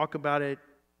 We talk about it,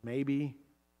 maybe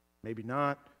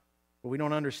not, but we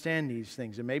don't understand these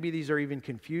things. And maybe these are even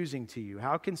confusing to you.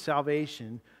 How can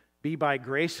salvation be by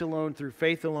grace alone, through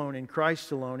faith alone, in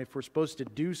Christ alone, if we're supposed to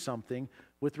do something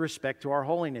with respect to our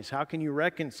holiness? How can you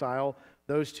reconcile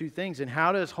those two things? And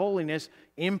how does holiness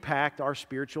impact our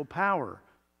spiritual power?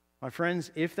 My friends,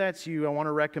 if that's you, I want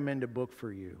to recommend a book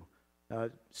for you.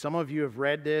 Some of you have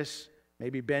read this,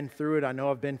 maybe been through it. I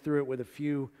know I've been through it with a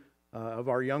few of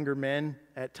our younger men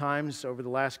at times over the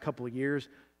last couple of years.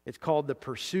 It's called The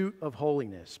Pursuit of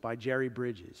Holiness by Jerry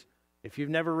Bridges. If you've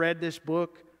never read this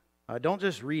book, don't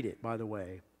just read it, by the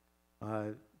way.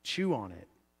 Chew on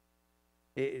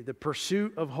it. The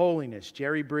Pursuit of Holiness,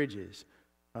 Jerry Bridges.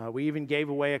 We even gave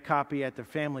away a copy at the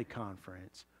family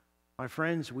conference. My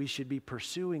friends, we should be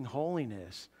pursuing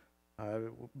holiness.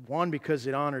 One, because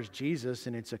it honors Jesus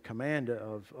and it's a command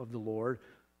of the Lord.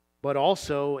 But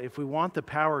also, if we want the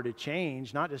power to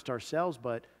change, not just ourselves,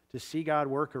 but to see God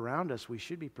work around us, we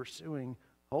should be pursuing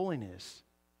holiness.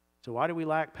 So why do we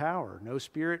lack power? No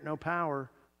spirit, no power.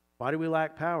 Why do we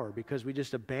lack power? Because we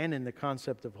just abandoned the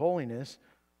concept of holiness.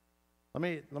 Let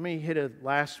me hit a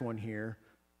last one here.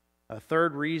 A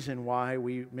third reason why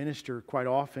we minister quite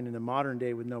often in the modern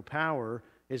day with no power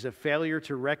is a failure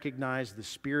to recognize the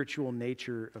spiritual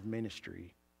nature of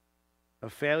ministry. A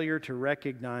failure to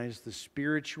recognize the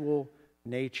spiritual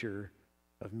nature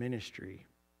of ministry.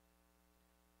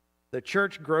 The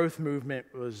church growth movement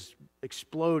was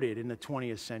exploded in the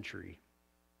 20th century.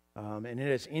 And it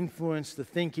has influenced the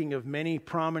thinking of many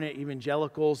prominent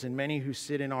evangelicals and many who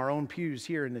sit in our own pews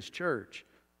here in this church.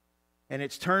 And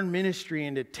it's turned ministry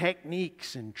into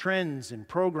techniques and trends and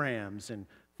programs and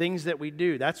things that we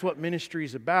do. That's what ministry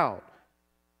is about.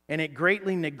 And it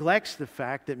greatly neglects the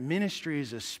fact that ministry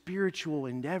is a spiritual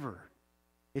endeavor.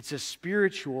 It's a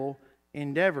spiritual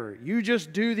endeavor. You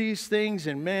just do these things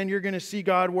and man, you're going to see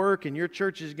God work and your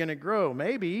church is going to grow.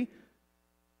 Maybe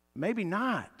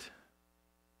not.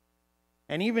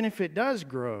 And even if it does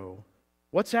grow,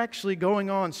 what's actually going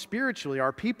on spiritually?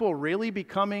 Are people really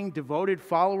becoming devoted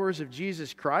followers of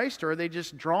Jesus Christ, or are they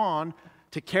just drawn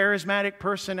to charismatic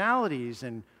personalities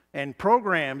and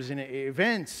programs and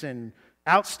events and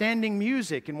outstanding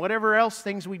music and whatever else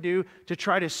things we do to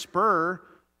try to spur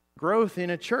growth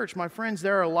in a church? My friends,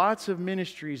 there are lots of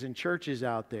ministries and churches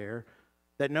out there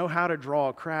that know how to draw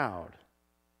a crowd.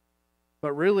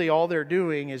 But really all they're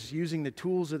doing is using the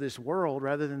tools of this world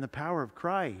rather than the power of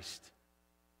Christ.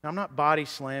 Now, I'm not body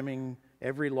slamming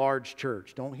every large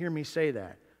church. Don't hear me say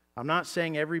that. I'm not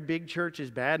saying every big church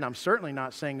is bad, and I'm certainly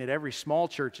not saying that every small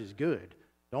church is good.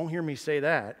 Don't hear me say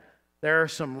that. There are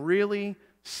some really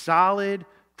solid,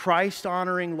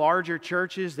 Christ-honoring larger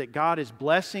churches that God is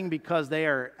blessing because they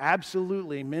are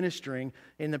absolutely ministering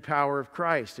in the power of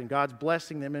Christ, and God's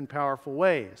blessing them in powerful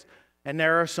ways. And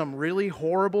there are some really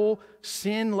horrible,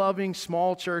 sin-loving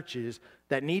small churches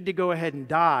that need to go ahead and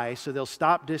die so they'll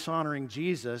stop dishonoring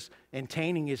Jesus and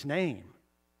tainting His name.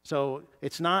 So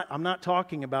I'm not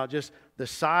talking about just the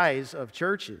size of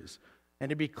churches.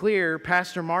 And to be clear,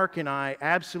 Pastor Mark and I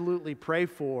absolutely pray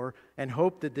for and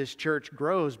hope that this church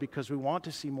grows because we want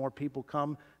to see more people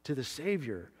come to the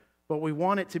Savior. But we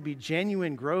want it to be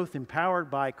genuine growth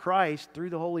empowered by Christ through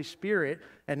the Holy Spirit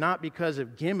and not because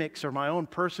of gimmicks or my own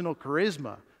personal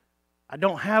charisma. I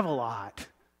don't have a lot.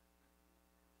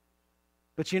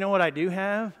 But you know what I do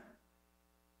have?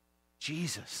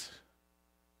 Jesus.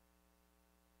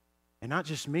 And not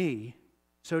just me,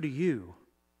 so do you.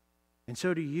 And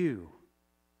so do you.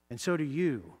 And so do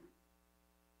you.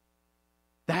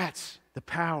 That's the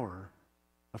power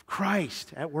of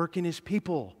Christ at work in His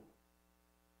people.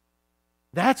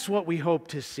 That's what we hope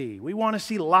to see. We want to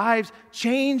see lives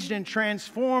changed and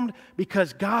transformed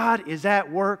because God is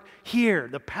at work here.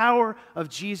 The power of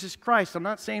Jesus Christ. I'm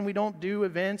not saying we don't do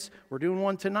events. We're doing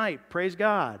one tonight. Praise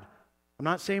God. I'm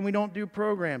not saying we don't do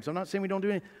programs. I'm not saying we don't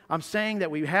do anything. I'm saying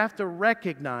that we have to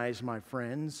recognize, my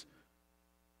friends,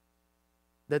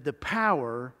 that the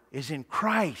power is in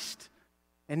Christ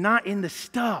and not in the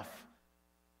stuff.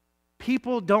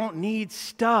 People don't need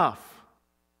stuff.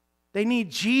 They need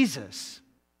Jesus.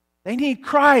 They need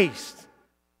Christ.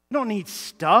 We don't need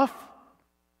stuff.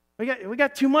 We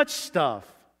got too much stuff.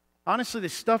 Honestly,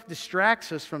 this stuff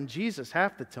distracts us from Jesus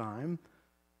half the time.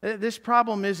 This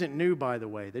problem isn't new, by the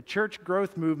way. The church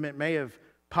growth movement may have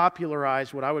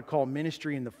popularized what I would call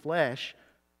ministry in the flesh,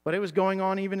 but it was going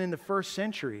on even in the first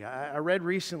century. I read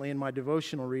recently in my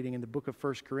devotional reading in the book of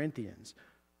 1 Corinthians,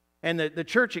 and the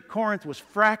church at Corinth was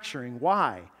fracturing.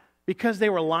 Why? Because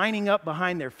they were lining up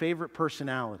behind their favorite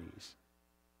personalities.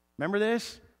 Remember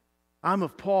this? I'm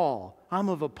of Paul. I'm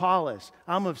of Apollos.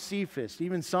 I'm of Cephas.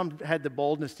 Even some had the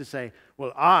boldness to say,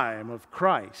 well, I am of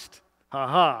Christ.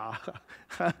 Ha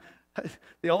ha.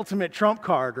 The ultimate trump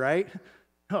card, right?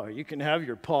 Oh, you can have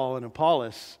your Paul and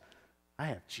Apollos. I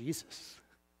have Jesus.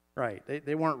 Right.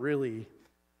 They weren't really.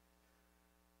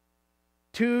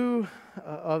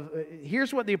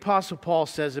 Here's what the Apostle Paul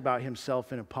says about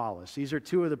himself and Apollos. These are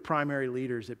two of the primary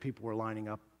leaders that people were lining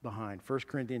up behind. 1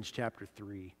 Corinthians chapter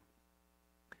 3.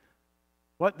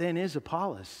 What then is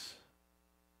Apollos?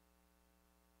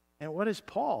 And what is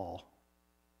Paul?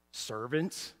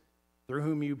 Servants through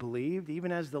whom you believed,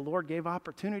 even as the Lord gave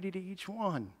opportunity to each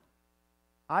one.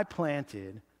 I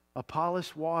planted,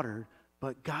 Apollos watered,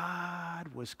 but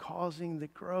God was causing the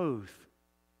growth.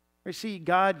 You see,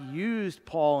 God used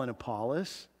Paul and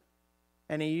Apollos,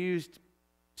 and He used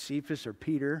Cephas or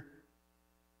Peter.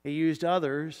 He used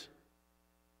others,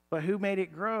 but who made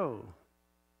it grow?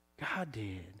 God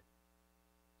did.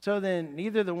 So then,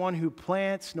 neither the one who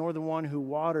plants nor the one who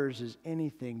waters is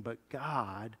anything but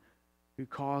God who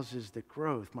causes the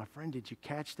growth. My friend, did you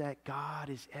catch that?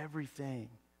 God is everything.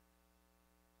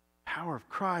 Power of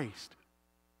Christ.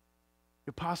 The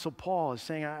Apostle Paul is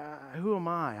saying, who am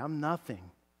I? I'm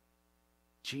nothing.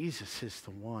 Jesus is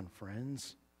the one,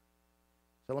 friends.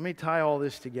 So let me tie all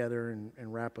this together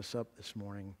and wrap us up this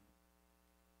morning.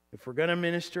 If we're going to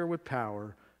minister with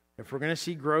power, if we're going to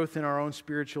see growth in our own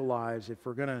spiritual lives, if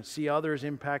we're going to see others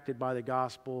impacted by the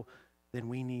gospel, then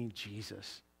we need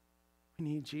Jesus. We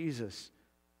need Jesus.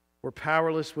 We're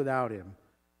powerless without Him.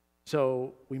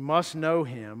 So we must know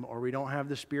Him, or we don't have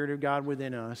the Spirit of God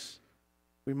within us.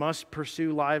 We must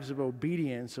pursue lives of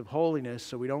obedience, of holiness,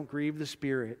 so we don't grieve the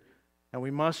Spirit. And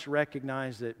we must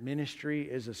recognize that ministry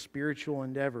is a spiritual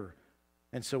endeavor.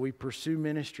 And so we pursue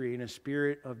ministry in a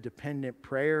spirit of dependent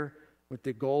prayer with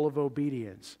the goal of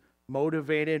obedience,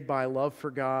 motivated by love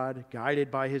for God, guided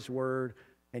by His Word,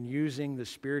 and using the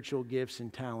spiritual gifts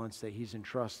and talents that He's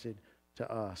entrusted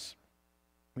to us.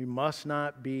 We must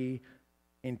not be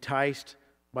enticed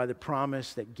by the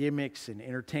promise that gimmicks and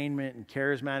entertainment and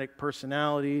charismatic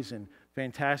personalities and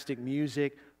fantastic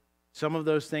music, some of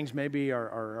those things maybe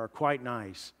are quite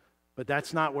nice, but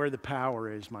that's not where the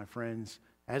power is, my friends.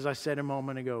 As I said a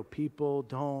moment ago, people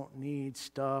don't need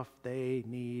stuff, they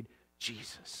need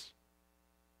Jesus.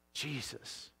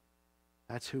 Jesus.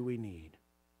 That's who we need.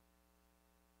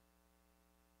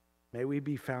 May we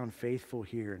be found faithful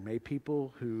here, and may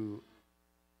people who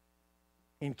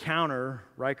encounter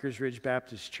Rikers Ridge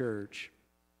Baptist Church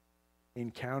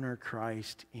encounter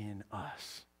Christ in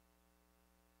us.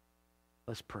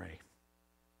 Let's pray.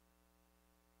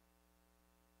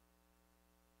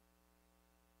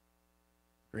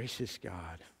 Gracious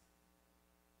God,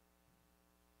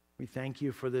 we thank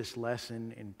You for this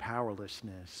lesson in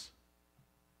powerlessness.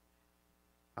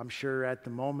 I'm sure at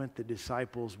the moment the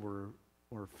disciples were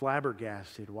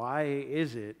flabbergasted. Why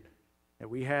is it that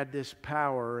we had this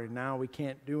power and now we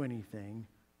can't do anything?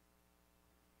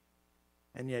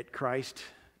 And yet Christ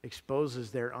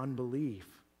exposes their unbelief.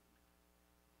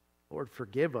 Lord,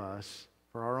 forgive us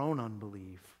for our own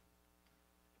unbelief,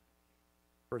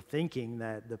 for thinking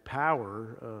that the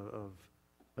power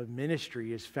of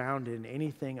ministry is found in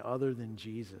anything other than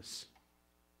Jesus.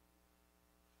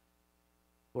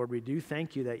 Lord, we do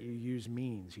thank You that You use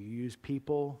means. You use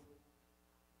people.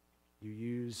 You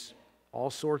use all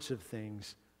sorts of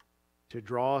things to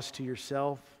draw us to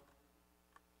Yourself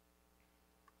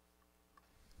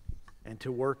and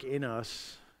to work in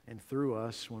us and through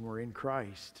us when we're in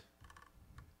Christ.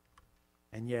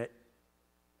 And yet,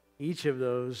 each of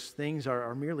those things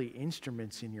are merely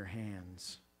instruments in Your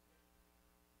hands,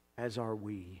 as are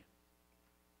we.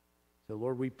 So,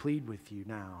 Lord, we plead with You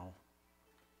now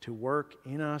to work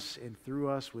in us and through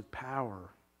us with power,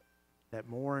 that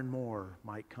more and more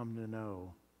might come to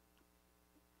know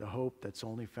the hope that's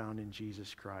only found in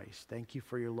Jesus Christ. Thank You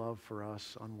for Your love for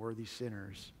us unworthy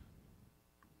sinners.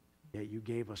 Yet You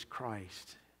gave us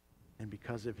Christ, and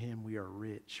because of Him we are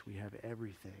rich. We have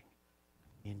everything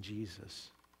in Jesus.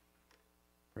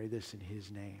 Pray this in His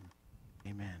name.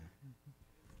 Amen.